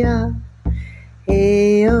hey ah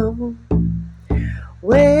hey oh,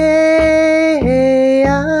 way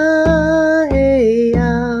ah hey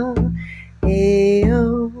ah hey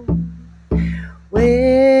oh,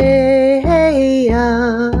 way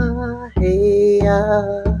ah hey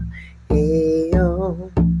ah hey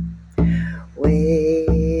oh,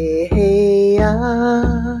 way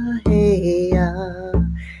ah hey ah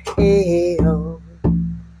hey oh.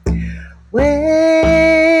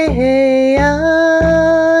 Way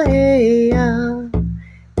ah hey ah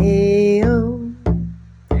hey oh, way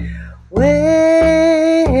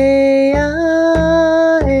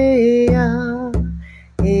ah hey ah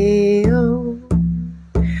hey oh,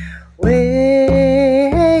 way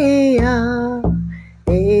ah hey ah hey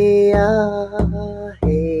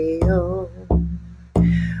oh,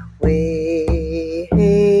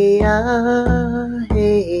 way ah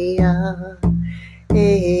hey ah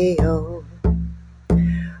hey oh.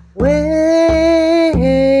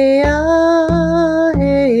 Way ah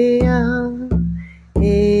hey ah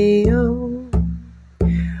hey oh,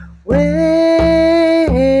 way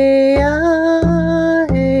ah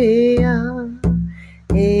hey ah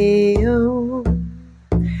hey oh,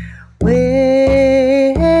 way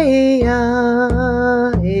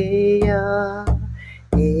ah hey ah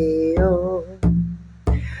hey oh,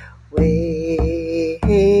 way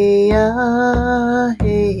ah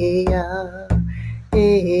hey ah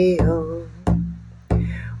hey oh,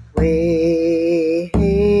 way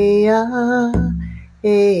ah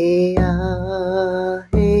hey ah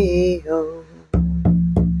hey oh.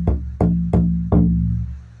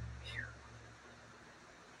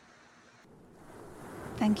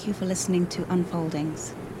 Thank you for listening to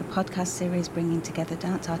Unfoldings, a podcast series bringing together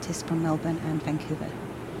dance artists from Melbourne and Vancouver.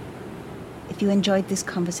 If you enjoyed this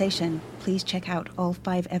conversation, please check out all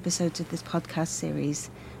 5 episodes of this podcast series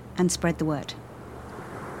and spread the word.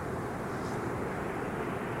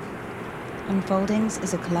 Unfoldings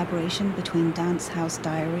is a collaboration between Dance House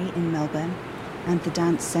Diary in Melbourne and the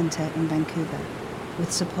Dance Centre in Vancouver,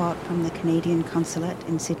 with support from the Canadian Consulate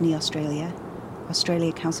in Sydney, Australia,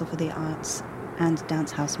 Australia Council for the Arts, and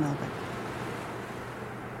Dance House Melbourne.